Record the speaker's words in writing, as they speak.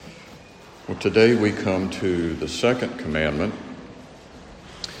Well, today we come to the second commandment,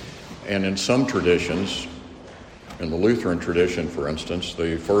 and in some traditions, in the Lutheran tradition, for instance,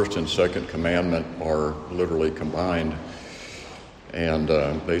 the first and second commandment are literally combined, and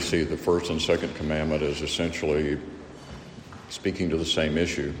they see the first and second commandment as essentially speaking to the same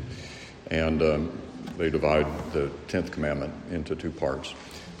issue, and they divide the 10th commandment into two parts.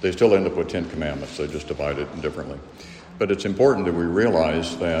 They still end up with 10 commandments, they just divide it differently. But it's important that we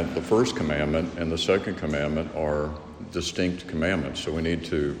realize that the first commandment and the second commandment are distinct commandments, so we need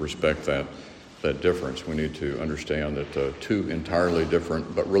to respect that difference. We need to understand that two entirely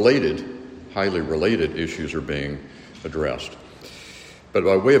different but related, highly related issues are being addressed. But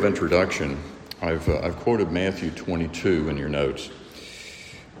by way of introduction, I've quoted Matthew 22 in your notes.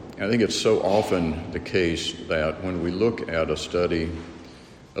 I think it's so often the case that when we look at a study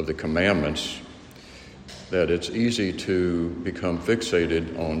of the commandments, that it's easy to become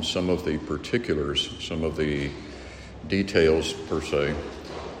fixated on some of the particulars, some of the details per se,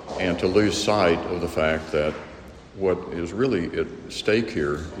 and to lose sight of the fact that what is really at stake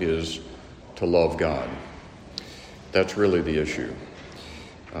here is to love God. That's really the issue.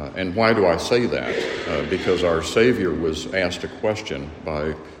 And why do I say that? Because our Savior was asked a question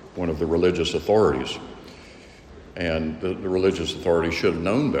by one of the religious authorities. And the religious authority should have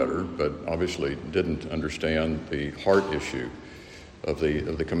known better, but obviously didn't understand the heart issue of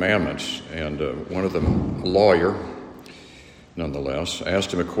the commandments. And one of them, a lawyer, nonetheless,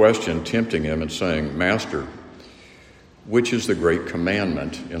 asked him a question, tempting him and saying, "Master, which is the great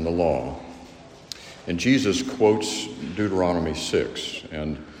commandment in the law?" And Jesus quotes Deuteronomy 6,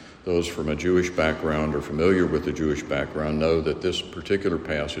 and those from a Jewish background or familiar with the Jewish background know that this particular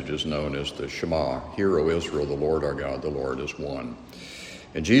passage is known as the Shema. Hear, O Israel, the Lord our God, the Lord is one.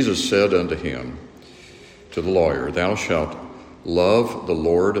 And Jesus said unto him, to the lawyer, "Thou shalt love the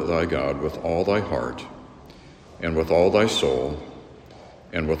Lord thy God with all thy heart, and with all thy soul,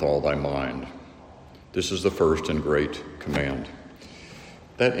 and with all thy mind. This is the first and great command."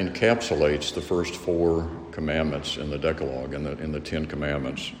 That encapsulates the first four commandments in the Decalogue, in the 10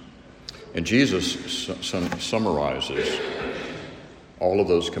 commandments. And Jesus summarizes all of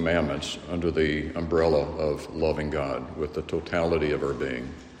those commandments under the umbrella of loving God with the totality of our being.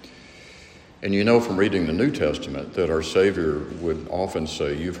 And you know from reading the New Testament that our Savior would often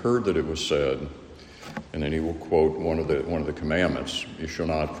say, "You've heard that it was said," and then he will quote one of the commandments. You shall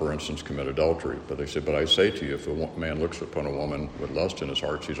not, for instance, commit adultery. But they said, "But I say to you, if a man looks upon a woman with lust in his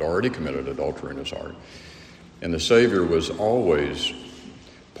heart, he's already committed adultery in his heart." And the Savior was always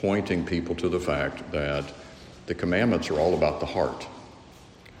pointing people to the fact that the commandments are all about the heart,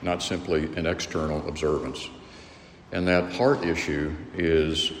 not simply an external observance. And that heart issue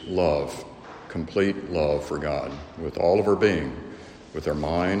is love, complete love for God, with all of our being, with our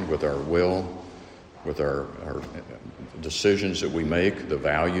mind, with our will, with our decisions that we make, the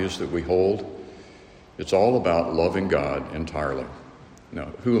values that we hold. It's all about loving God entirely. Now,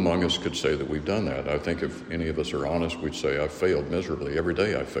 who among us could say that we've done that? I think if any of us are honest, we'd say, "I've failed miserably. Every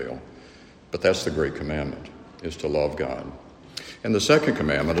day I fail." But that's the great commandment, is to love God. And the second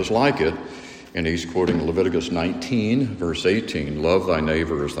commandment is like it, and he's quoting Leviticus 19, verse 18, "Love thy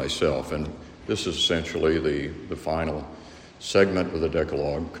neighbor as thyself." And this is essentially the final segment of the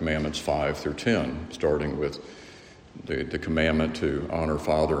Decalogue, commandments 5 through 10, starting with the commandment to honor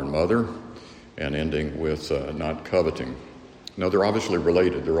father and mother, and ending with not coveting. Now, they're obviously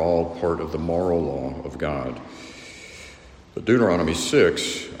related. They're all part of the moral law of God. But Deuteronomy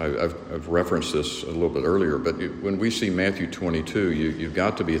 6, I've referenced this a little bit earlier, but when we see Matthew 22, you've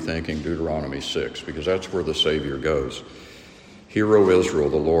got to be thinking Deuteronomy 6, because that's where the Savior goes. "Hear, O Israel,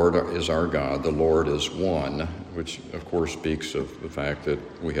 the Lord is our God, the Lord is one," which of course speaks of the fact that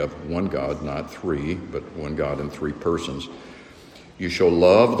we have one God, not three, but one God in three persons. "You shall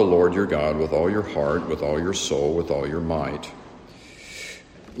love the Lord your God with all your heart, with all your soul, with all your might."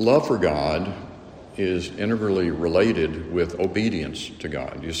 Love for God is integrally related with obedience to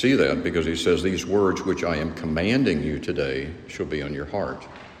God. You see that because he says, "These words which I am commanding you today shall be on your heart."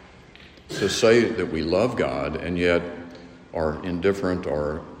 To say that we love God and yet are indifferent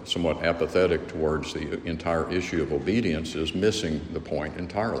or somewhat apathetic towards the entire issue of obedience is missing the point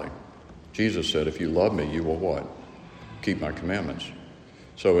entirely. Jesus said, "If you love me, you will" what? "Keep my commandments."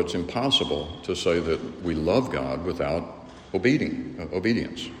 So it's impossible to say that we love God without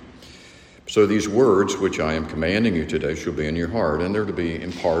obedience. "So these words which I am commanding you today shall be in your heart," and they're to be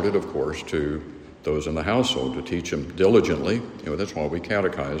imparted, of course, to those in the household, to teach them diligently. That's why we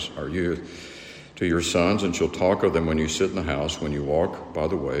catechize our youth. "To your sons, and shall talk of them when you sit in the house, when you walk by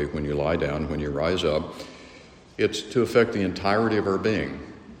the way, when you lie down, when you rise up." It's to affect the entirety of our being.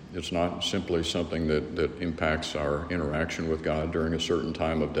 It's not simply something that impacts our interaction with God during a certain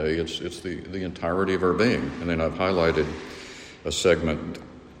time of day. It's the entirety of our being. And then I've highlighted a segment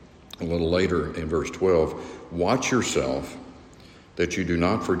a little later in verse 12. Watch yourself that you do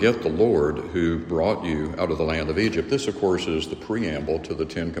not forget the Lord who brought you out of the land of Egypt. This, of course, is the preamble to the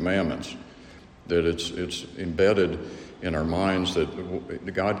Ten Commandments, that it's embedded in our minds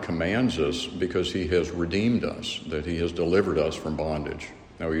that God commands us because he has redeemed us, that he has delivered us from bondage.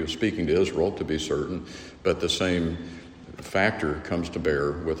 Now, he was speaking to Israel, to be certain, but the same factor comes to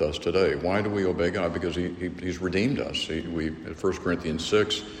bear with us today. Why do we obey God? Because he's redeemed us. At 1 Corinthians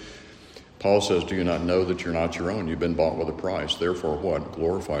 6, Paul says, do you not know that you're not your own? You've been bought with a price. Therefore, what?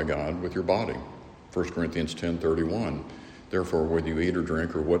 Glorify God with your body. 1 Corinthians 10:31. Therefore, whether you eat or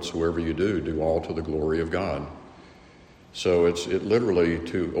drink or whatsoever you do all to the glory of God. So it literally,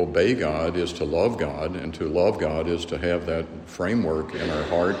 to obey God is to love God, and to love God is to have that framework in our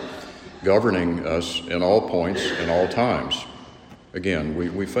heart governing us in all points and all times. Again,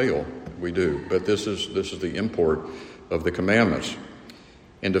 we fail, we do, but this is the import of the commandments.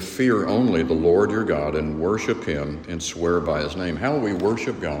 And to fear only the Lord your God and worship him and swear by his name. How we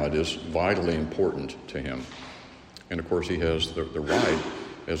worship God is vitally important to him. And of course, he has the right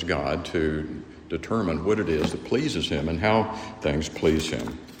as God to determine what it is that pleases him and how things please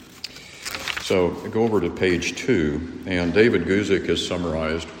him. So go over to page 2, and David Guzik has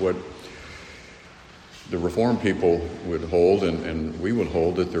summarized what the Reformed people would hold, and we would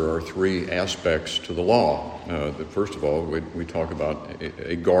hold, that there are 3 aspects to the law. First of all, we talk about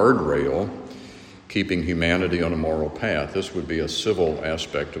a guardrail keeping humanity on a moral path. This would be a civil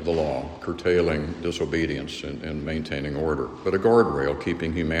aspect of the law, curtailing disobedience and maintaining order. But a guardrail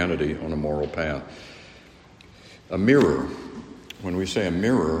keeping humanity on a moral path. A mirror. When we say a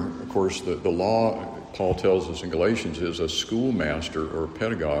mirror, of course, the law, Paul tells us in Galatians, is a schoolmaster or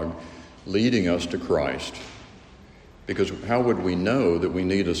pedagogue leading us to Christ. Because how would we know that we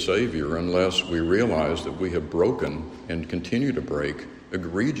need a Savior unless we realize that we have broken and continue to break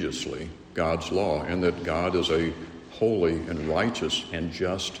egregiously God's law, and that God is a holy and righteous and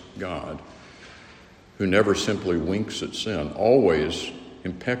just God who never simply winks at sin, always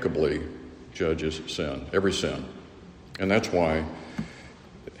impeccably judges sin, every sin. And that's why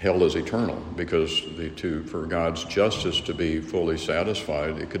hell is eternal, because for God's justice to be fully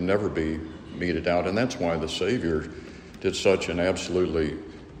satisfied, it could never be meted out. And that's why the Savior did such an absolutely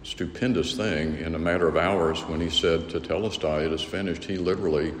stupendous thing in a matter of hours when he said to Telestai, it is finished. He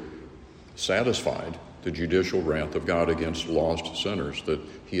literally satisfied the judicial wrath of God against lost sinners that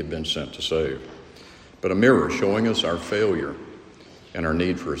he had been sent to save. But a mirror showing us our failure and our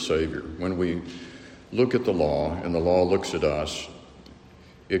need for a Savior. When we look at the law and the law looks at us,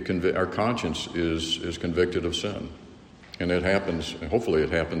 our conscience is convicted of sin. And it happens, hopefully it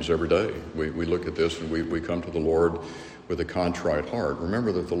happens every day. We look at this and we come to the Lord with a contrite heart.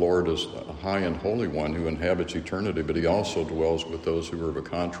 Remember that the Lord is a high and holy one who inhabits eternity, but he also dwells with those who are of a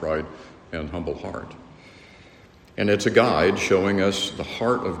contrite and humble heart. And it's a guide showing us the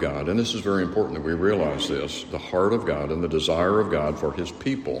heart of God. And this is very important that we realize this, the heart of God and the desire of God for his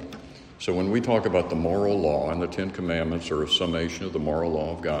people. So when we talk about the moral law, and the Ten Commandments are a summation of the moral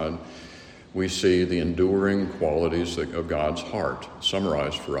law of God, we see the enduring qualities of God's heart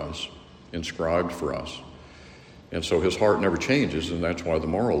summarized for us, inscribed for us. And so his heart never changes, and that's why the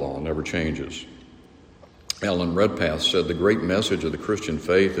moral law never changes. Alan Redpath said, the great message of the Christian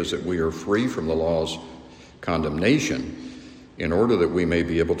faith is that we are free from the law's condemnation in order that we may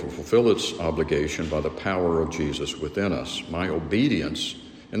be able to fulfill its obligation by the power of Jesus within us. My obedience,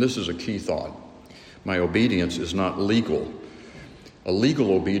 and this is a key thought, my obedience is not legal. A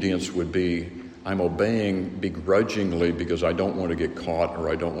legal obedience would be, I'm obeying begrudgingly because I don't want to get caught or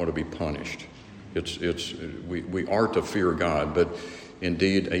I don't want to be punished. We are to fear God, but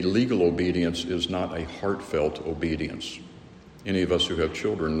indeed a legal obedience is not a heartfelt obedience. Any of us who have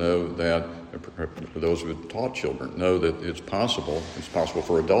children know that, those who have taught children know that it's possible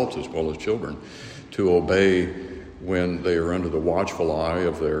for adults as well as children, to obey when they are under the watchful eye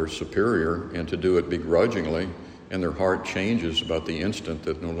of their superior and to do it begrudgingly, and their heart changes about the instant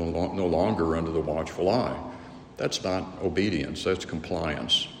that no longer under the watchful eye. That's not obedience, that's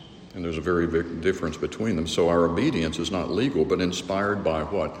compliance. And there's a very big difference between them. So our obedience is not legal, but inspired by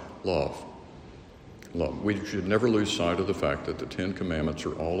what? Love. Love. We should never lose sight of the fact that the Ten Commandments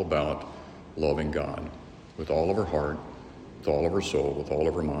are all about loving God with all of our heart, with all of our soul, with all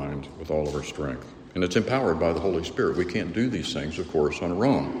of our mind, with all of our strength. And it's empowered by the Holy Spirit. We can't do these things, of course, on our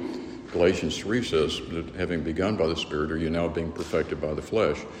own. Galatians 3 says that having begun by the Spirit, are you now being perfected by the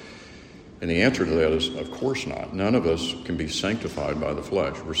flesh? And the answer to that is, of course not. None of us can be sanctified by the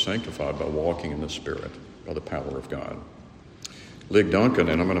flesh. We're sanctified by walking in the Spirit, by the power of God. Lig Duncan,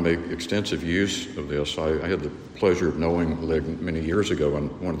 and I'm going to make extensive use of this. I had the pleasure of knowing Lig many years ago in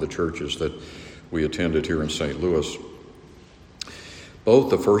one of the churches that we attended here in St. Louis. Both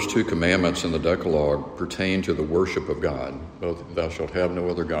the first two commandments in the Decalogue pertain to the worship of God. Both, thou shalt have no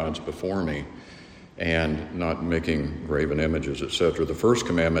other gods before me, and not making graven images, etc. The first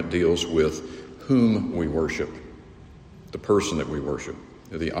commandment deals with whom we worship, the person that we worship,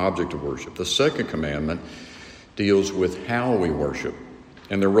 the object of worship. The second commandment deals with how we worship,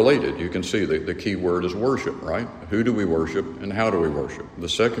 and they're related. You can see the key word is worship, right? Who do we worship and how do we worship? The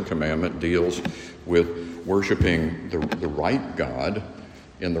second commandment deals with worshiping the right God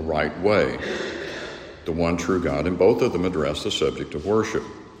in the right way, the one true God, and both of them address the subject of worship.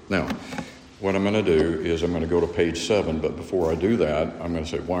 Now, what I'm going to do is I'm going to go to page 7, but before I do that, I'm going to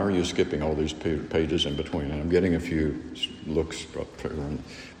say, why are you skipping all these pages in between? And I'm getting a few looks,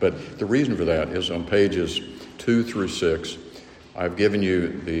 but the reason for that is on pages 2 through 6, I've given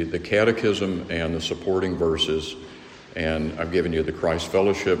you the catechism and the supporting verses, and I've given you the Christ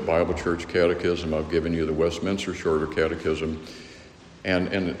Fellowship Bible Church Catechism, I've given you the Westminster Shorter Catechism,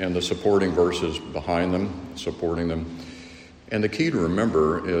 and the supporting verses behind them, supporting them. And the key to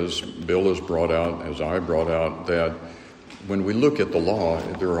remember is, Bill has brought out, as I brought out, that when we look at the law,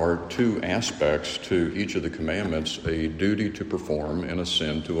 there are two aspects to each of the commandments, a duty to perform and a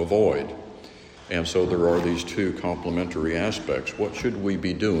sin to avoid. And so there are these two complementary aspects. What should we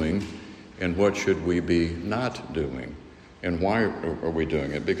be doing and what should we be not doing? And why are we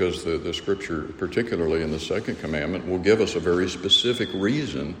doing it? Because the scripture, particularly in the second commandment, will give us a very specific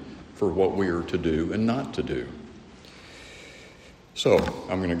reason for what we are to do and not to do. So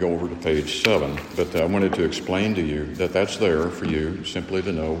I'm going to go over to page 7, but I wanted to explain to you that that's there for you simply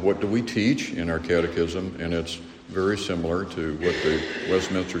to know what do we teach in our catechism, and it's very similar to what the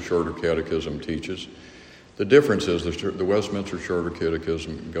Westminster Shorter Catechism teaches. The difference is the Westminster Shorter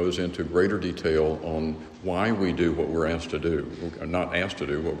Catechism goes into greater detail on why we do what we're asked to do, not asked to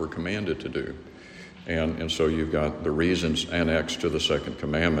do, what we're commanded to do. And so you've got the reasons annexed to the second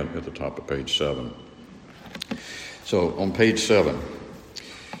commandment at the top of page 7. So on page 7,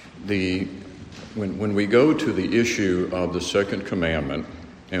 when we go to the issue of the second commandment,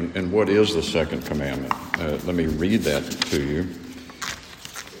 and what is the second commandment? Let me read that to you.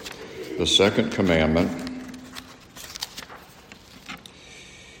 The second commandment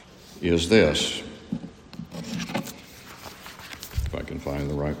is this. If I can find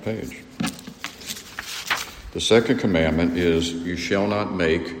the right page. The second commandment is, you shall not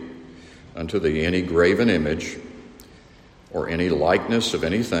make unto thee any graven image or any likeness of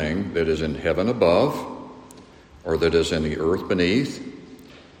anything that is in heaven above, or that is in the earth beneath,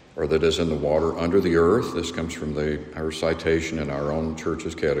 or that is in the water under the earth. This comes from our citation in our own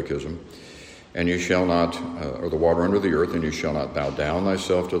church's catechism. And you shall not, or the water under the earth, and you shall not bow down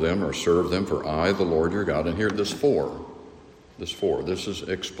thyself to them or serve them, for I, the Lord your God. And here, this is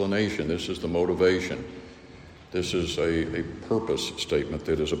explanation. This is the motivation. This is a purpose statement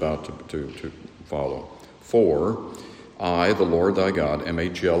that is about to follow. For I, the Lord thy God, am a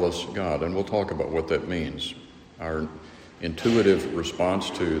jealous God. And we'll talk about what that means. Our intuitive response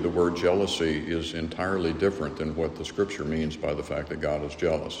to the word jealousy is entirely different than what the scripture means by the fact that God is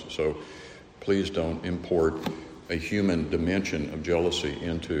jealous. So please don't import a human dimension of jealousy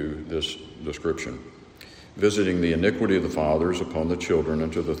into this description. Visiting the iniquity of the fathers upon the children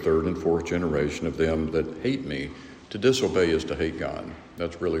unto the third and fourth generation of them that hate me. To disobey is to hate God.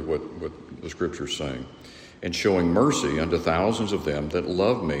 That's really what the scripture is saying. And showing mercy unto thousands of them that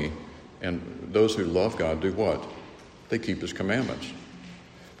love me. And those who love God do what? They keep his commandments.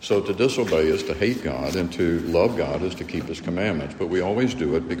 So to disobey is to hate God, and to love God is to keep his commandments. But we always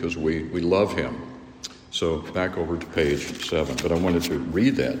do it because we love him. So back over to page 7. But I wanted to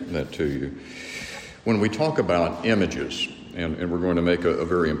read that to you. When we talk about images, and we're going to make a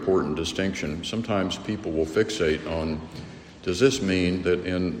very important distinction, sometimes people will fixate on, does this mean that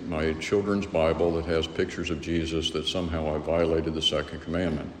in my children's Bible that has pictures of Jesus that somehow I violated the second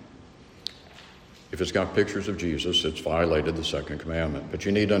commandment? If it's got pictures of Jesus, it's violated the second commandment. But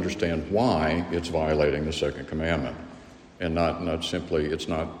you need to understand why it's violating the second commandment. And not simply,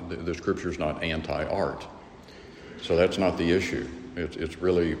 the scripture's not anti-art. So that's not the issue. It's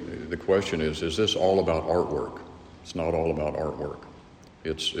really, the question is this all about artwork? It's not all about artwork.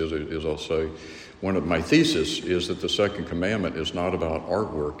 It's, as I'll say, one of my thesis is that the second commandment is not about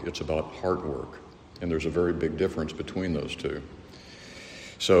artwork, it's about heart work. And there's a very big difference between those two.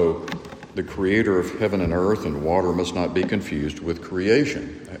 So the creator of heaven and earth and water must not be confused with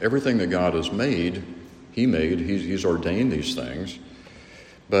creation. Everything that God has made, he's ordained these things.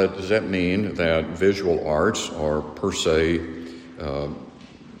 But does that mean that visual arts are per se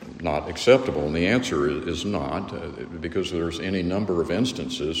not acceptable? And the answer is not, because there's any number of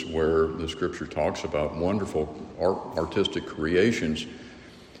instances where the Scripture talks about wonderful artistic creations,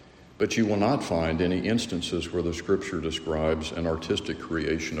 but you will not find any instances where the Scripture describes an artistic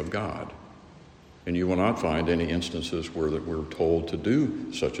creation of God. And you will not find any instances where that we're told to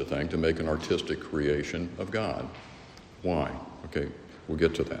do such a thing, to make an artistic creation of God. Why? Okay, we'll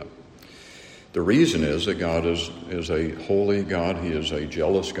get to that. The reason is that God is a holy God, he is a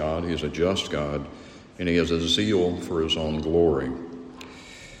jealous God, he is a just God, and he has a zeal for his own glory.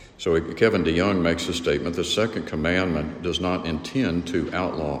 So Kevin DeYoung makes a statement: the second commandment does not intend to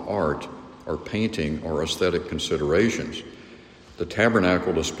outlaw art or painting or aesthetic considerations. The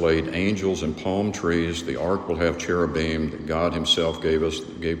tabernacle displayed angels and palm trees. The ark will have cherubim that God himself gave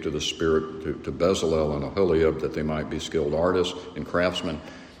to the Spirit, to Bezalel and Aholiab, that they might be skilled artists and craftsmen.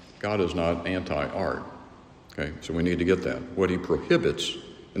 God is not anti-art. Okay, so we need to get that. What he prohibits,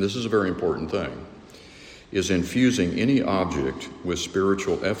 and this is a very important thing, is infusing any object with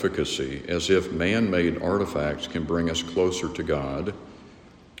spiritual efficacy as if man-made artifacts can bring us closer to God,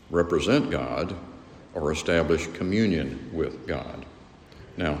 represent God, or establish communion with God.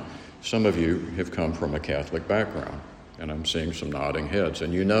 Now, some of you have come from a Catholic background, and I'm seeing some nodding heads,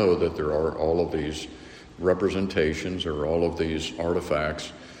 and you know that there are all of these representations or all of these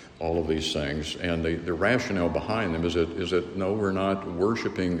artifacts, all of these things, and the rationale behind them is that no, we're not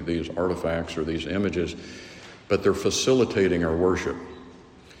worshiping these artifacts or these images, but they're facilitating our worship.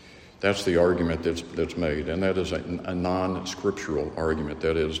 That's the argument that's made, and that is a non-scriptural argument.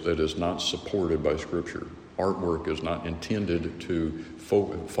 That is not supported by Scripture. Artwork is not intended to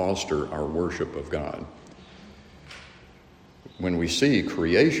foster our worship of God. When we see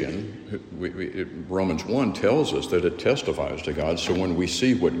creation, Romans 1 tells us that it testifies to God. So when we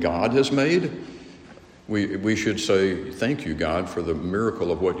see what God has made, we should say, thank you, God, for the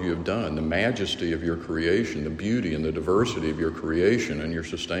miracle of what you have done, the majesty of your creation, the beauty and the diversity of your creation and your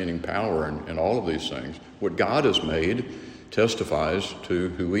sustaining power and all of these things. What God has made testifies to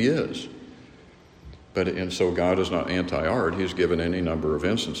who he is. And so God is not anti-art. He's given any number of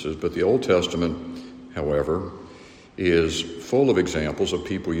instances. But the Old Testament, however, is full of examples of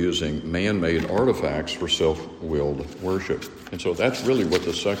people using man-made artifacts for self-willed worship. And so that's really what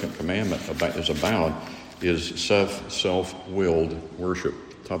the second commandment is about, is self-willed worship.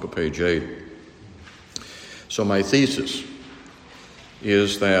 Top of page 8. So my thesis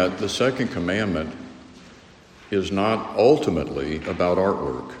is that the second commandment is not ultimately about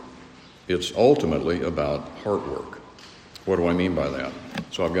artwork. It's ultimately about heart work. What do I mean by that?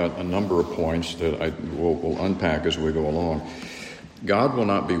 So I've got a number of points that I will unpack as we go along. God will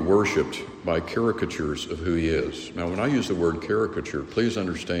not be worshipped by caricatures of who he is. Now, when I use the word caricature, please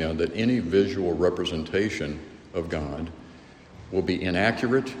understand that any visual representation of God will be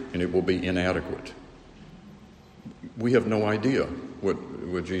inaccurate and it will be inadequate. We have no idea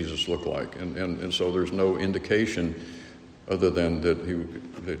what Jesus looked like, and so there's no indication other than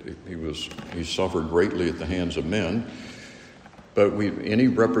that he suffered greatly at the hands of men. But any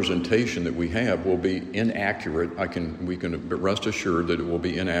representation that we have will be inaccurate. We can rest assured that it will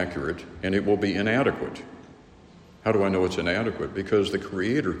be inaccurate and it will be inadequate. How do I know it's inadequate? Because the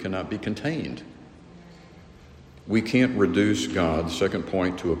Creator cannot be contained. We can't reduce God, second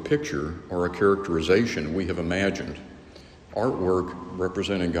point, to a picture or a characterization we have imagined. Artwork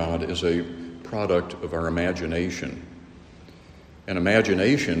representing God is a product of our imagination. And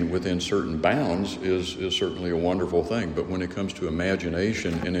imagination within certain bounds is certainly a wonderful thing. But when it comes to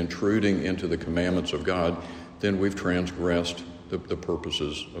imagination and intruding into the commandments of God, then we've transgressed the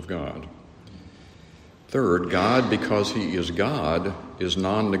purposes of God. Third, God, because he is God, is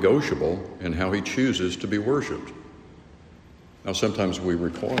non-negotiable in how he chooses to be worshipped. Now, sometimes we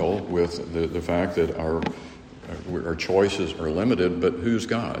recoil with the fact that our choices are limited, but who's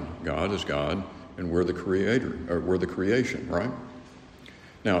God? God is God, and we're the creator, or we're the creation, right?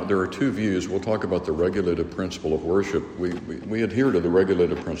 Now, there are two views. We'll talk about the regulative principle of worship. We adhere to the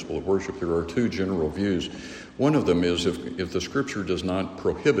regulative principle of worship. There are two general views. One of them is if the Scripture does not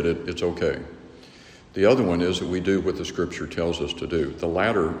prohibit it, it's okay. The other one is that we do what the Scripture tells us to do. The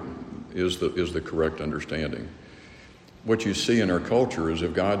latter is the correct understanding. What you see in our culture is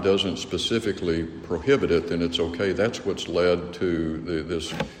if God doesn't specifically prohibit it, then it's okay. That's what's led to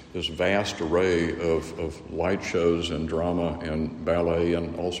this vast array of light shows and drama and ballet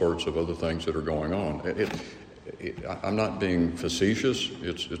and all sorts of other things that are going on. I'm not being facetious.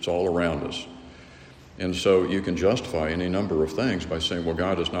 It's all around us. And so you can justify any number of things by saying, well,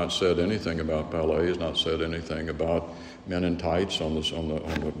 God has not said anything about ballet, has not said anything about men in tights on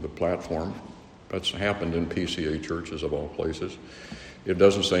the platform. That's happened in PCA churches of all places. It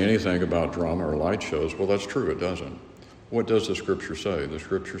doesn't say anything about drama or light shows. Well, that's true, it doesn't. What does the Scripture say? The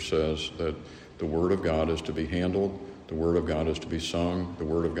Scripture says that the Word of God is to be handled, the Word of God is to be sung, the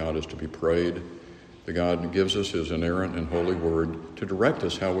Word of God is to be prayed. The God gives us His inerrant and holy Word to direct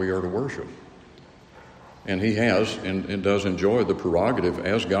us how we are to worship. And He has and does enjoy the prerogative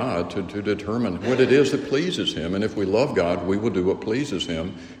as God to determine what it is that pleases Him. And if we love God, we will do what pleases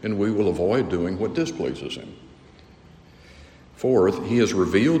Him, and we will avoid doing what displeases Him. Fourth, He has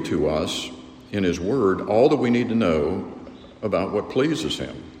revealed to us in His Word all that we need to know about what pleases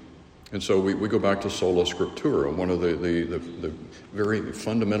Him. And so we go back to sola scriptura, one of the very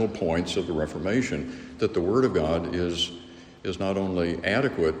fundamental points of the Reformation, that the Word of God is not only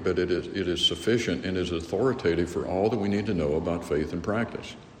adequate, but it is sufficient and is authoritative for all that we need to know about faith and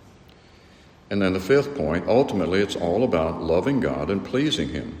practice. And then the fifth point, ultimately it's all about loving God and pleasing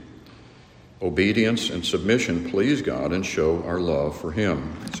Him. Obedience and submission please God and show our love for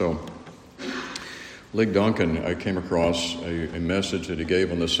Him. So Lig Duncan, I came across a message that he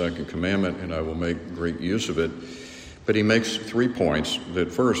gave on the second commandment, and I will make great use of it. But he makes 3 points.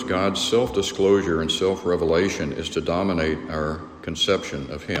 That first, God's self-disclosure and self-revelation is to dominate our conception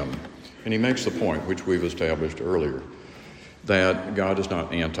of Him. And he makes the point, which we've established earlier, that God is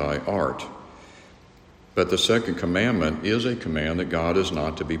not anti-art. But the second commandment is a command that God is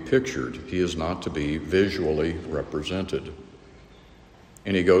not to be pictured. He is not to be visually represented.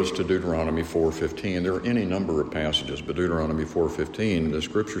 And he goes to Deuteronomy 4:15. There are any number of passages, but Deuteronomy 4:15, the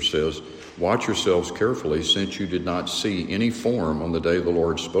Scripture says, "Watch yourselves carefully, since you did not see any form on the day the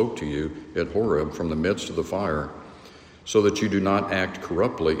Lord spoke to you at Horeb from the midst of the fire, so that you do not act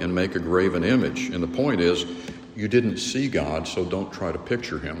corruptly and make a graven image." And the point is, you didn't see God, so don't try to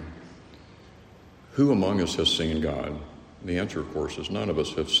picture Him. Who among us has seen God? The answer, of course, is none of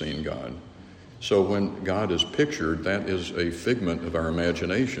us have seen God. So when God is pictured, that is a figment of our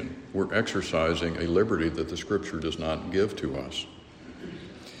imagination. We're exercising a liberty that the Scripture does not give to us.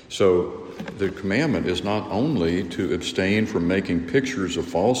 So the commandment is not only to abstain from making pictures of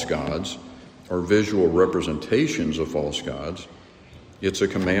false gods or visual representations of false gods. It's a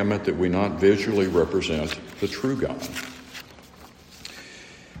commandment that we not visually represent the true God.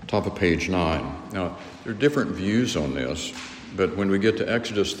 Top of page 9. Now, there are different views on this. But when we get to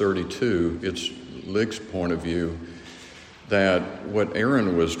Exodus 32, it's Lig's point of view that what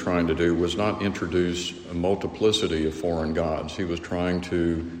Aaron was trying to do was not introduce a multiplicity of foreign gods. He was trying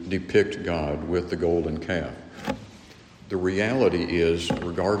to depict God with the golden calf. The reality is,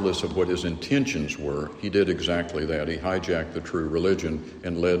 regardless of what his intentions were, he did exactly that. He hijacked the true religion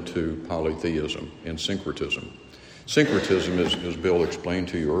and led to polytheism and syncretism. Syncretism, as Bill explained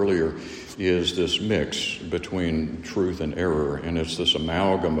to you earlier, is this mix between truth and error, and it's this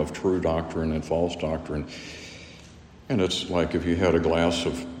amalgam of true doctrine and false doctrine. And it's like if you had a glass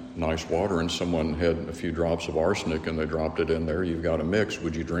of nice water and someone had a few drops of arsenic and they dropped it in there, you've got a mix.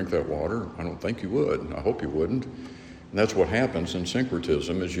 Would you drink that water? I don't think you would. I hope you wouldn't. And that's what happens in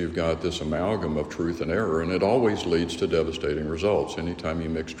syncretism, is you've got this amalgam of truth and error, and it always leads to devastating results anytime you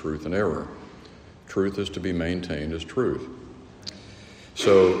mix truth and error. Truth is to be maintained as truth.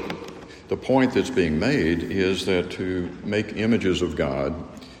 So the point that's being made is that to make images of God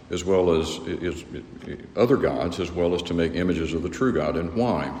as well as other gods, as well as to make images of the true God. And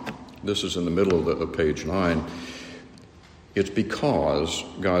why? This is in the middle of page 9. It's because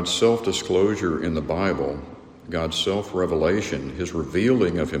God's self-disclosure in the Bible, God's self-revelation, His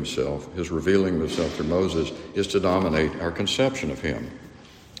revealing of Himself, His revealing of Himself through Moses, is to dominate our conception of Him.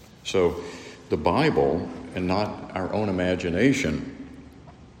 So the Bible, and not our own imagination,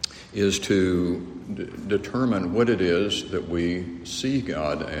 is to determine what it is that we see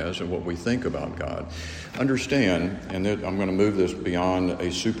God as and what we think about God. Understand, and I'm going to move this beyond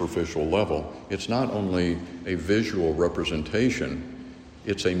a superficial level, it's not only a visual representation,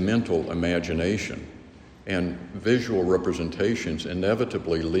 it's a mental imagination. And visual representations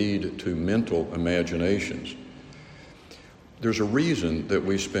inevitably lead to mental imaginations. There's a reason that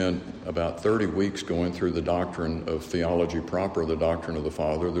we spent about 30 weeks going through the doctrine of theology proper, the doctrine of the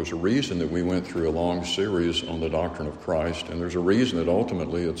Father. There's a reason that we went through a long series on the doctrine of Christ. And there's a reason that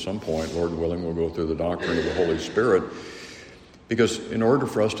ultimately, at some point, Lord willing, we'll go through the doctrine of the Holy Spirit. Because in order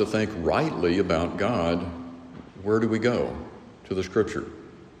for us to think rightly about God, where do we go? To the Scripture.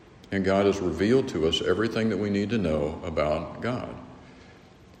 And God has revealed to us everything that we need to know about God.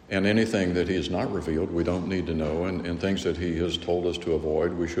 And anything that he has not revealed, we don't need to know. And things that he has told us to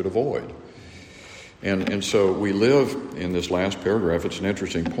avoid, we should avoid. And so we live in this last paragraph. It's an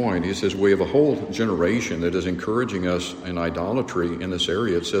interesting point. He says, we have a whole generation that is encouraging us in idolatry in this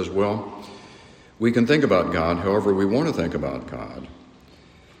area. It says, well, we can think about God however we want to think about God.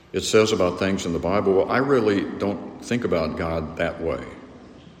 It says about things in the Bible, well, I really don't think about God that way.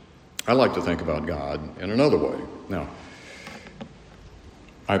 I like to think about God in another way. Now,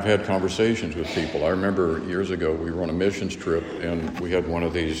 I've had conversations with people. I remember years ago we were on a missions trip and we had one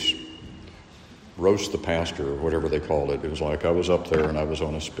of these roast the pastor or whatever they called it. It was like I was up there and I was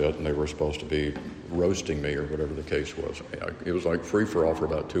on a spit and they were supposed to be roasting me or whatever the case was. It was like free for all for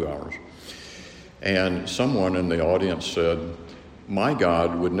about 2 hours. And someone in the audience said, my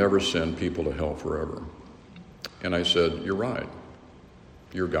God would never send people to hell forever. And I said, you're right.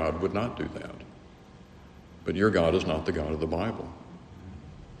 Your God would not do that. But your God is not the God of the Bible.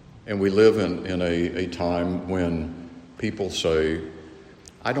 And we live in a time when people say,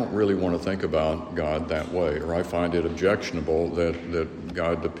 I don't really want to think about God that way, or I find it objectionable that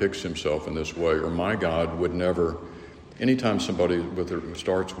God depicts himself in this way, or my God would never. Anytime somebody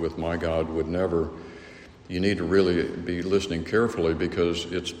starts with my God would never, you need to really be listening carefully, because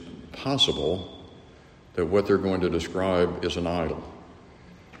it's possible that what they're going to describe is an idol.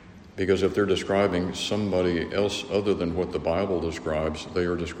 Because if they're describing somebody else other than what the Bible describes, they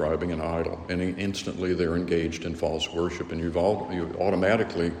are describing an idol. And instantly they're engaged in false worship. And you've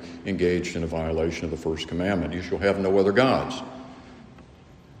automatically engaged in a violation of the first commandment. You shall have no other gods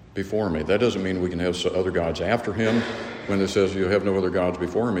before me. That doesn't mean we can have other gods after him. When it says you have no other gods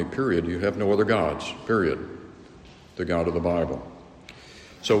before me, period, you have no other gods, period. The God of the Bible.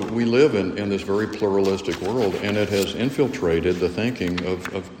 So we live in this very pluralistic world, and it has infiltrated the thinking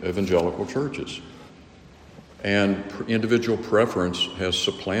of evangelical churches. And individual preference has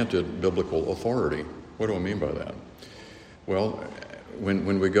supplanted biblical authority. What do I mean by that? Well,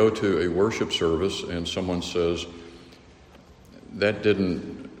 when we go to a worship service and someone says, that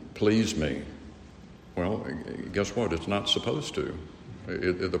didn't please me, well, guess what? It's not supposed to.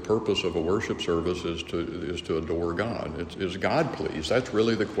 The purpose of a worship service is to adore God. Is God pleased? That's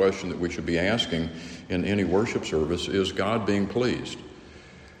really the question that we should be asking in any worship service. Is God being pleased?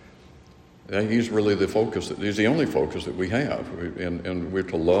 He's really the focus. He's the only focus that we have. And we're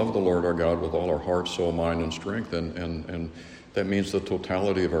to love the Lord our God with all our heart, soul, mind, and strength. And that means the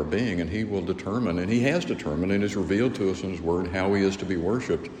totality of our being. And he will determine, and he has determined, and is revealed to us in his word, how he is to be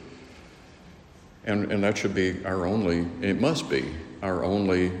worshipped. And that should be our only, it must be, our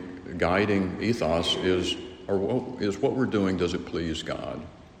only guiding ethos is what we're doing, does it please God?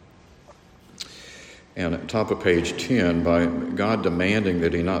 And at the top of page 10, by God demanding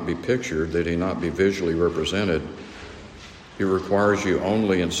that he not be pictured, that he not be visually represented, he requires you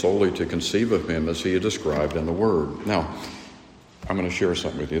only and solely to conceive of him as he is described in the Word. Now, I'm going to share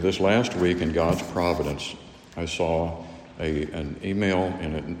something with you. This last week in God's providence, I saw an email,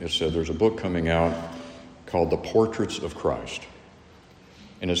 and it said there's a book coming out called The Portraits of Christ.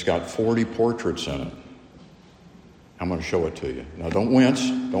 And it's got 40 portraits in it. I'm going to show it to you. Now, don't wince.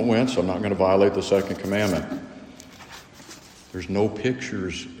 I'm not going to violate the second commandment. There's no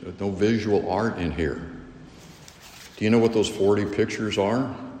pictures, no visual art in here. Do you know what those 40 pictures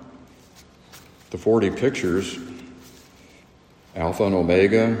are? The 40 pictures, Alpha and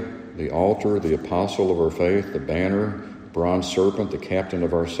Omega, the altar, the apostle of our faith, the banner, bronze serpent, the captain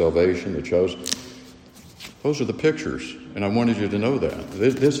of our salvation, the chosen. Those are the pictures, and I wanted you to know that.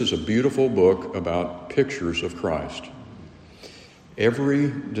 This is a beautiful book about pictures of Christ.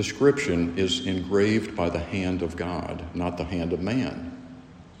 Every description is engraved by the hand of God, not the hand of man.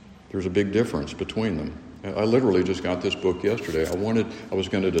 There's a big difference between them. I literally just got this book yesterday. I was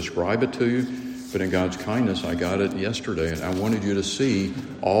going to describe it to you, but in God's kindness, I got it yesterday, and I wanted you to see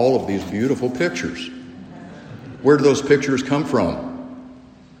all of these beautiful pictures. Where do those pictures come from?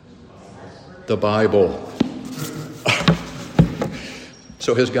 The Bible.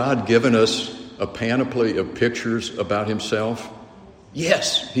 So has God given us a panoply of pictures about himself?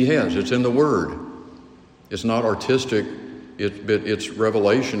 Yes, he has. It's in the Word. It's not artistic, but it's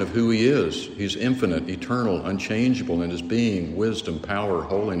revelation of who he is. He's infinite, eternal, unchangeable in his being, wisdom, power,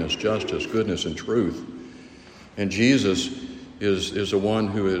 holiness, justice, goodness, and truth. And Jesus is the one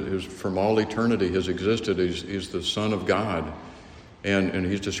who is from all eternity has existed. He's the Son of God. And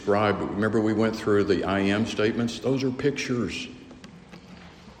he's described, remember we went through the I am statements? Those are pictures.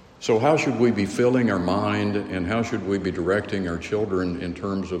 So how should we be filling our mind, and how should we be directing our children in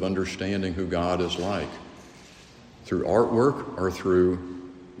terms of understanding who God is like? Through artwork or through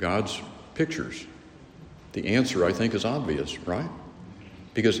God's pictures? The answer, I think, is obvious, right?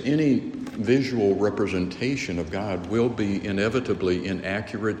 Because any visual representation of God will be inevitably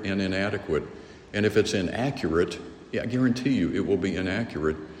inaccurate and inadequate. And if it's inaccurate, I guarantee you it will be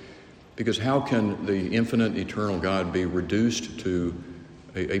inaccurate. Because how can the infinite, eternal God be reduced to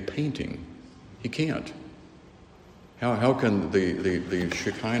a painting? He can't. How can the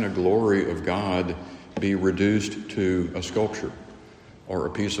Shekinah glory of God be reduced to a sculpture or a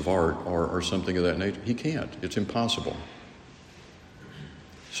piece of art or something of that nature? He can't. It's impossible.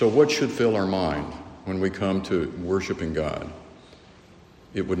 So what should fill our mind when we come to worshiping God?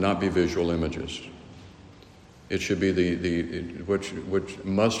 It would not be visual images. It should be which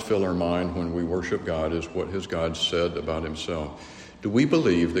must fill our mind when we worship God is what has God said about himself. Do we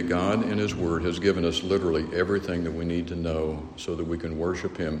believe that God in his word has given us literally everything that we need to know so that we can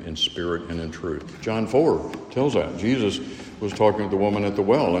worship him in spirit and in truth? John 4 tells that. Jesus was talking to the woman at the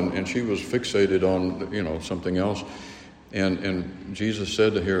well, and she was fixated on, something else. And Jesus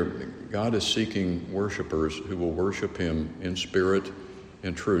said to her, God is seeking worshipers who will worship him in spirit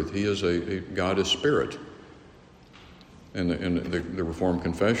and truth. He is God is spirit. And the Reformed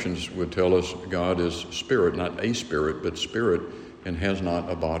confessions would tell us God is spirit, not a spirit, but spirit, and has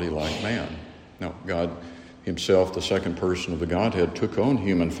not a body like man. Now, God himself, the second person of the Godhead, took on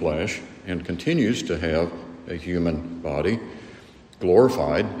human flesh and continues to have a human body,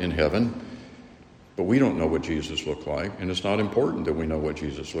 glorified in heaven. But we don't know what Jesus looked like, and it's not important that we know what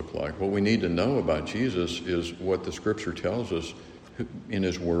Jesus looked like. What we need to know about Jesus is what the Scripture tells us in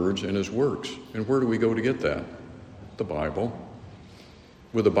his words and his works. And where do we go to get that? The Bible.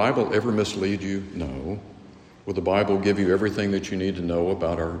 Will the Bible ever mislead you? No. Will the Bible give you everything that you need to know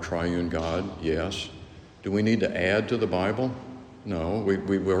about our triune God? Yes. Do we need to add to the Bible? No.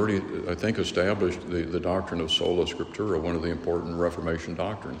 We've already, I think, established the doctrine of sola scriptura, one of the important Reformation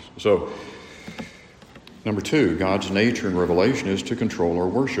doctrines. So, number 2, God's nature and revelation is to control our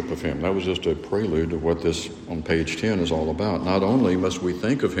worship of him. That was just a prelude to what this on page 10 is all about. Not only must we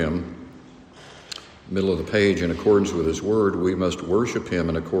think of him, middle of the page, in accordance with his word, we must worship him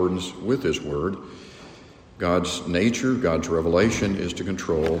in accordance with his word. God's nature, God's revelation is to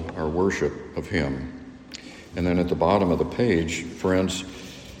control our worship of him. And then at the bottom of the page, friends,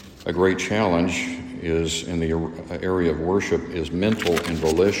 a great challenge is in the area of worship is mental and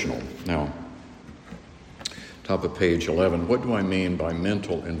volitional. Now, top of page 11, what do I mean by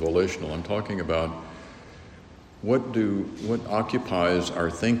mental and volitional? I'm talking about what occupies our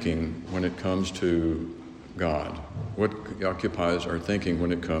thinking when it comes to God? What occupies our thinking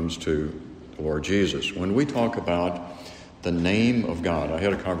when it comes to the Lord Jesus? When we talk about the name of God, I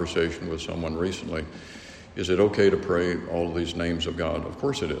had a conversation with someone recently. Is it okay to pray all of these names of God? Of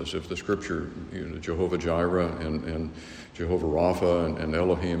course it is. If the Scripture, Jehovah Jireh and Jehovah Rapha and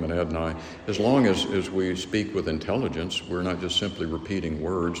Elohim and Adonai, as long as we speak with intelligence, we're not just simply repeating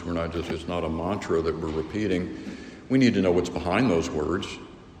words. It's not a mantra that we're repeating. We need to know what's behind those words,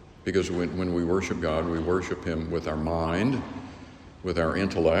 because when we worship God, we worship him with our mind, with our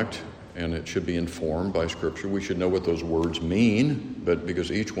intellect, and it should be informed by Scripture. We should know what those words mean, but because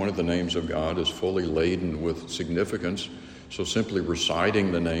each one of the names of God is fully laden with significance, so simply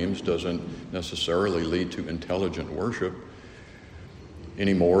reciting the names doesn't necessarily lead to intelligent worship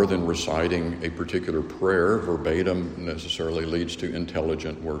any more than reciting a particular prayer verbatim necessarily leads to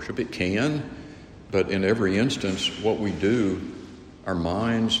intelligent worship. It can, but in every instance, what we do, our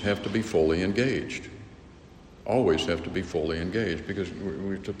minds have to be fully engaged. Always have to be fully engaged, because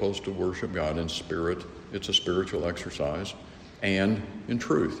we're supposed to worship God in spirit. It's a spiritual exercise, and in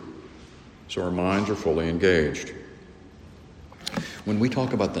truth. So our minds are fully engaged. When we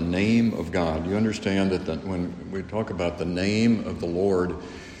talk about the name of God, you understand that when we talk about the name of the Lord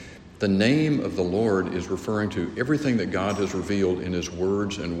is referring to everything that God has revealed in his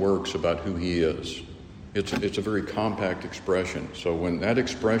words and works about who he is. It's a very compact expression. So when that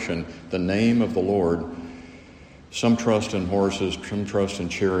expression, the name of the Lord, some trust in horses, some trust in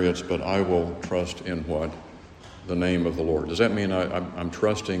chariots, but I will trust in what? The name of the Lord. Does that mean I'm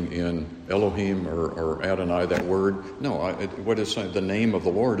trusting in Elohim or Adonai, that word? No, what is the name of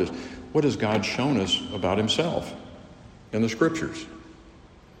the Lord is what has God shown us about himself in the Scriptures.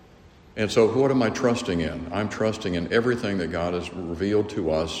 And so what am I trusting in? I'm trusting in everything that God has revealed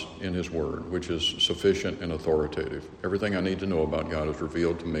to us in his word, which is sufficient and authoritative. Everything I need to know about God is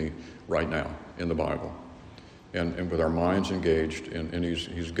revealed to me right now in the Bible. And with our minds engaged, and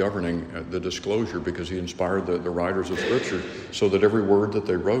he's governing the disclosure, because he inspired the writers of Scripture so that every word that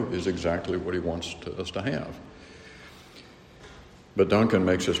they wrote is exactly what he wants us to have. But Duncan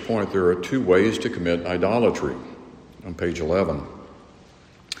makes this point: there are 2 ways to commit idolatry. On page 11,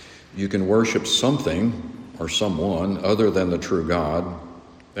 you can worship something or someone other than the true God,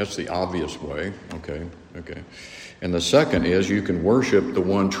 That's the obvious way. Okay. And the second is you can worship the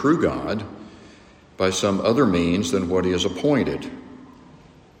one true God by some other means than what he has appointed.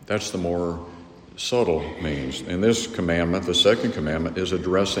 That's the more subtle means. And this commandment, the second commandment, is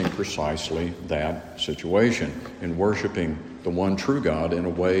addressing precisely that situation in worshiping the one true God in a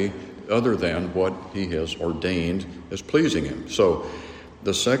way other than what he has ordained as pleasing him. So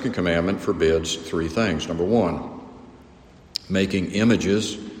the second commandment forbids three things. Number one, making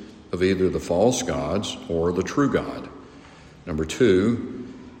images of either the false gods or the true God. Number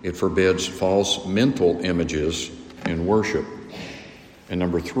two, it forbids false mental images in worship. And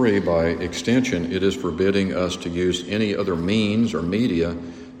number three, by extension, it is forbidding us to use any other means or media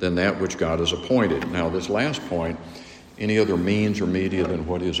than that which God has appointed. Now, this last point, any other means or media than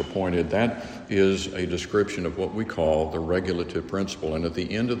what is appointed, that is a description of what we call the regulative principle. And at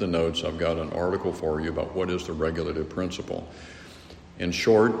the end of the notes, I've got an article for you about what is the regulative principle. In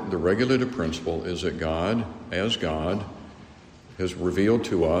short, the regulative principle is that God, as God, has revealed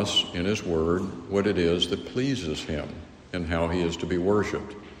to us in his word what it is that pleases him and how he is to be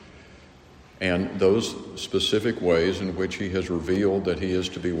worshiped. And those specific ways in which he has revealed that he is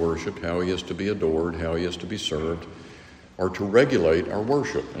to be worshiped, how he is to be adored, how he is to be served, are to regulate our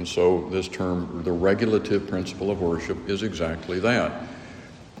worship. And so this term, the regulative principle of worship, is exactly that.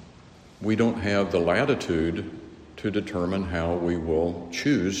 We don't have the latitude to determine how we will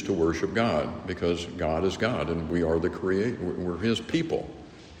choose to worship God, because God is God and we are the creator. We're his people.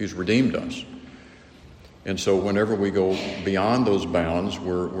 He's redeemed us. And so whenever we go beyond those bounds,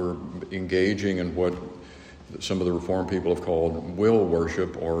 we're engaging in what some of the Reformed people have called will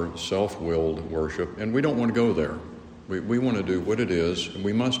worship or self-willed worship, and we don't want to go there. We want to do what it is, and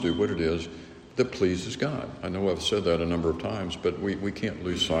we must do what it is that pleases God. I know I've said that a number of times, but we can't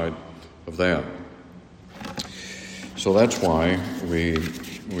lose sight of that. So that's why we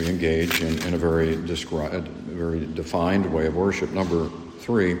engage in a very defined way of worship. Number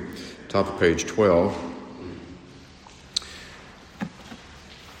 3, top of page 12.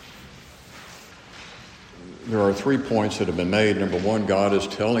 There are 3 points that have been made. Number 1, God is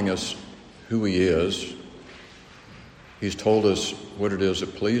telling us who he is. He's told us what it is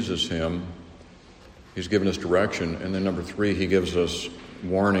that pleases him. He's given us direction. And then number 3, he gives us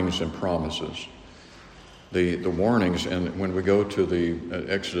warnings and promises. The warnings, and when we go to the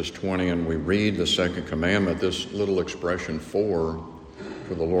Exodus 20 and we read the second commandment, this little expression for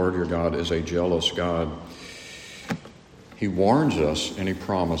the Lord your God is a jealous God. He warns us and he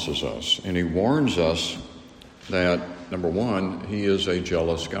promises us. And he warns us that, number 1, he is a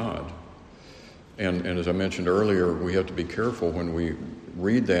jealous God. And as I mentioned earlier, we have to be careful when we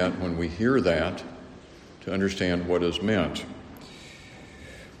read that, when we hear that, to understand what is meant.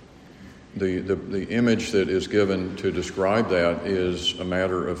 The image that is given to describe that is a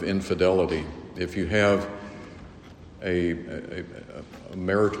matter of infidelity. If you have a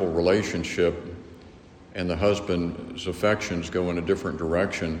marital relationship and the husband's affections go in a different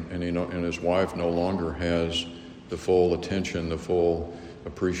direction, and his wife no longer has the full attention, the full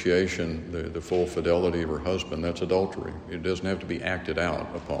appreciation, the full fidelity of her husband, that's adultery. It doesn't have to be acted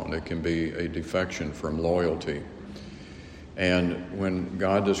out upon. It can be a defection from loyalty. And when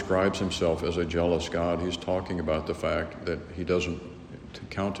God describes himself as a jealous God, he's talking about the fact that he doesn't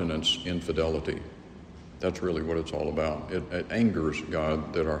countenance infidelity. That's really what it's all about. It angers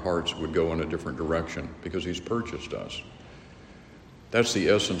God that our hearts would go in a different direction because he's purchased us. That's the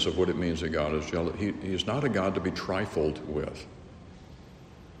essence of what it means that God is jealous. He is not a God to be trifled with.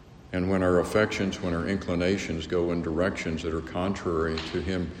 And when our affections, when our inclinations go in directions that are contrary to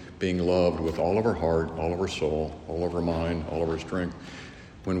him being loved with all of our heart, all of our soul, all of our mind, all of our strength,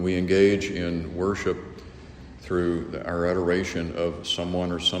 when we engage in worship through our adoration of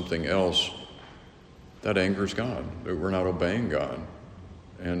someone or something else, that angers God. We're not obeying God.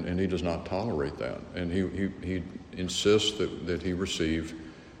 And he does not tolerate that. And he insists that he receive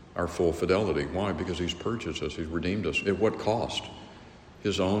our full fidelity. Why? Because he's purchased us. He's redeemed us. At what cost?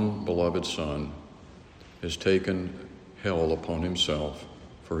 His own beloved Son has taken hell upon himself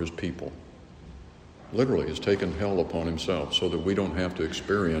for his people. Literally, has taken hell upon himself so that we don't have to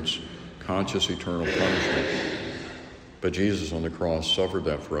experience conscious eternal punishment. But Jesus on the cross suffered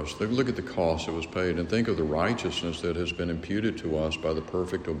that for us. Look at the cost that was paid, and think of the righteousness that has been imputed to us by the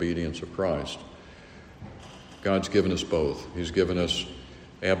perfect obedience of Christ. God's given us both. He's given us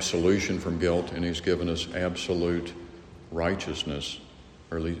absolution from guilt, and he's given us absolute righteousness,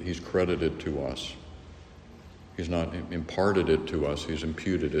 or at least he's credited to us. He's not imparted it to us, he's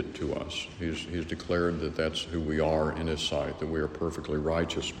imputed it to us. He's declared that that's who we are in his sight, that we are perfectly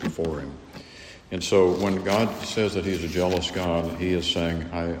righteous before him. And so when God says that he's a jealous God, he is saying,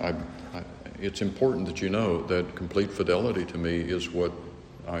 it's important that you know that complete fidelity to me is what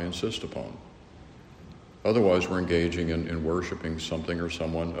I insist upon. Otherwise, we're engaging in worshiping something or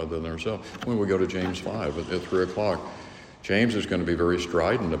someone other than ourselves. When we go to James 5 at 3 o'clock, James is going to be very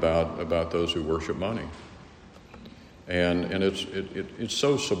strident about those who worship money. And it's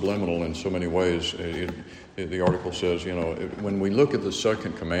so subliminal in so many ways. The article says, when we look at the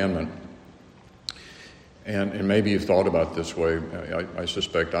second commandment, and maybe you've thought about it this way, I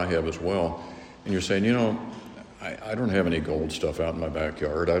suspect I have as well, and you're saying, I don't have any gold stuff out in my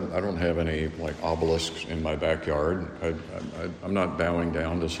backyard. I don't have any obelisks in my backyard. I'm not bowing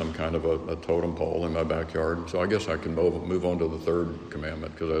down to some kind of a totem pole in my backyard. So I guess I can move on to the third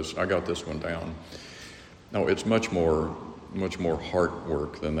commandment because I got this one down. No, it's much more heart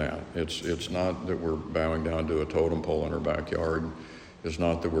work than that. It's not that we're bowing down to a totem pole in our backyard. It's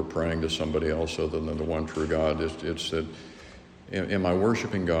not that we're praying to somebody else other than the one true God. It's that, am I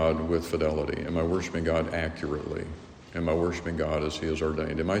worshiping God with fidelity? Am I worshiping God accurately? Am I worshiping God as he has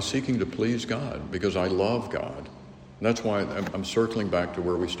ordained? Am I seeking to please God because I love God? And that's why I'm circling back to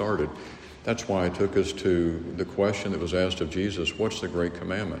where we started. That's why I took us to the question that was asked of Jesus, what's the great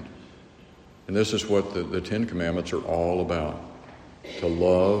commandment? And this is what the Ten Commandments are all about. To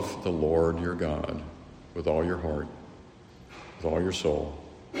love the Lord your God with all your heart, with all your soul,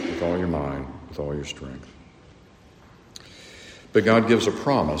 with all your mind, with all your strength. But God gives a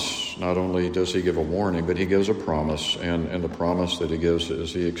promise. Not only does he give a warning, but he gives a promise. And the promise that he gives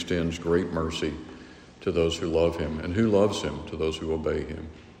is he extends great mercy to those who love him. And who loves him? To those who obey him.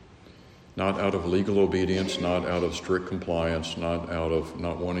 Not out of legal obedience, not out of strict compliance, not out of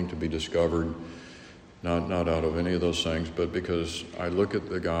not wanting to be discovered, not out of any of those things, but because I look at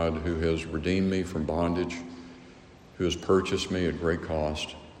the God who has redeemed me from bondage, who has purchased me at great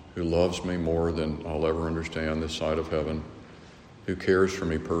cost, who loves me more than I'll ever understand this side of heaven, who cares for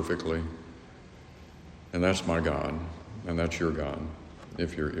me perfectly. And that's my God, and that's your God.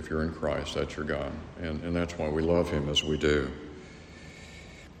 If you're in Christ, that's your God. And that's why we love him as we do.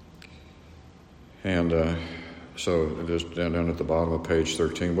 And so just down at the bottom of page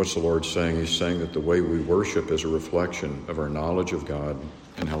 13, what's the Lord saying? He's saying that the way we worship is a reflection of our knowledge of God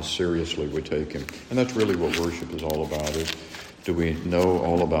and how seriously we take him. And that's really what worship is all about, is do we know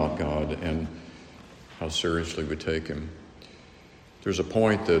all about God and how seriously we take him? There's a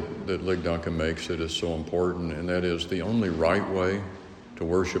point that Lig Duncan makes that is so important, and that is the only right way to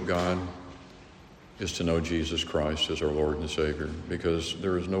worship God is to know Jesus Christ as our Lord and Savior, because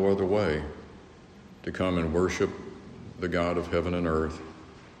there is no other way to come and worship the God of heaven and earth,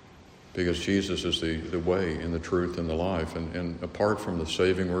 because Jesus is the way and the truth and the life. And apart from the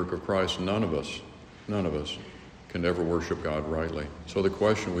saving work of Christ, none of us can ever worship God rightly. So the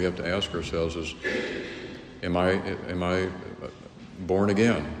question we have to ask ourselves is, am I born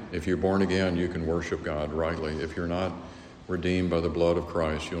again? If you're born again, you can worship God rightly. If you're not redeemed by the blood of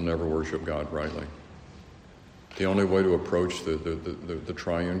Christ, you'll never worship God rightly. The only way to approach the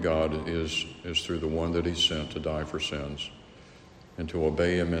triune God is through the one that he sent to die for sins and to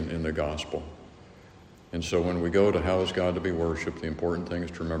obey him in the gospel. And so when we go to how is God to be worshiped, the important thing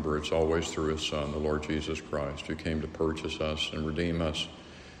is to remember it's always through his Son, the Lord Jesus Christ, who came to purchase us and redeem us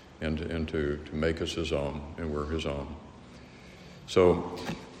and to make us his own, and we're his own. So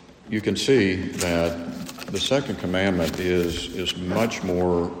you can see that the second commandment is much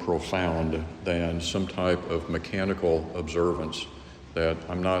more profound than some type of mechanical observance, that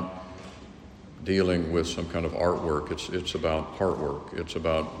I'm not dealing with some kind of artwork. It's about heart work. It's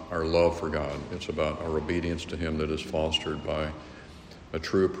about our love for God. It's about our obedience to him that is fostered by a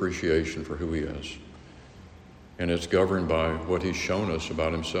true appreciation for who he is. And it's governed by what he's shown us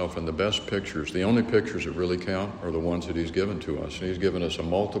about himself. And the best pictures, the only pictures that really count, are the ones that he's given to us. And he's given us a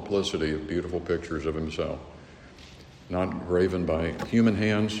multiplicity of beautiful pictures of himself, not graven by human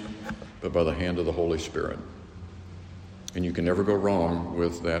hands, but by the hand of the Holy Spirit. And you can never go wrong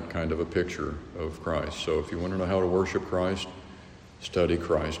with that kind of a picture of Christ. So if you want to know how to worship Christ, study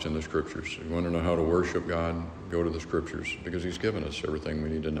Christ in the Scriptures. If you want to know how to worship God, go to the Scriptures, because he's given us everything we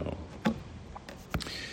need to know.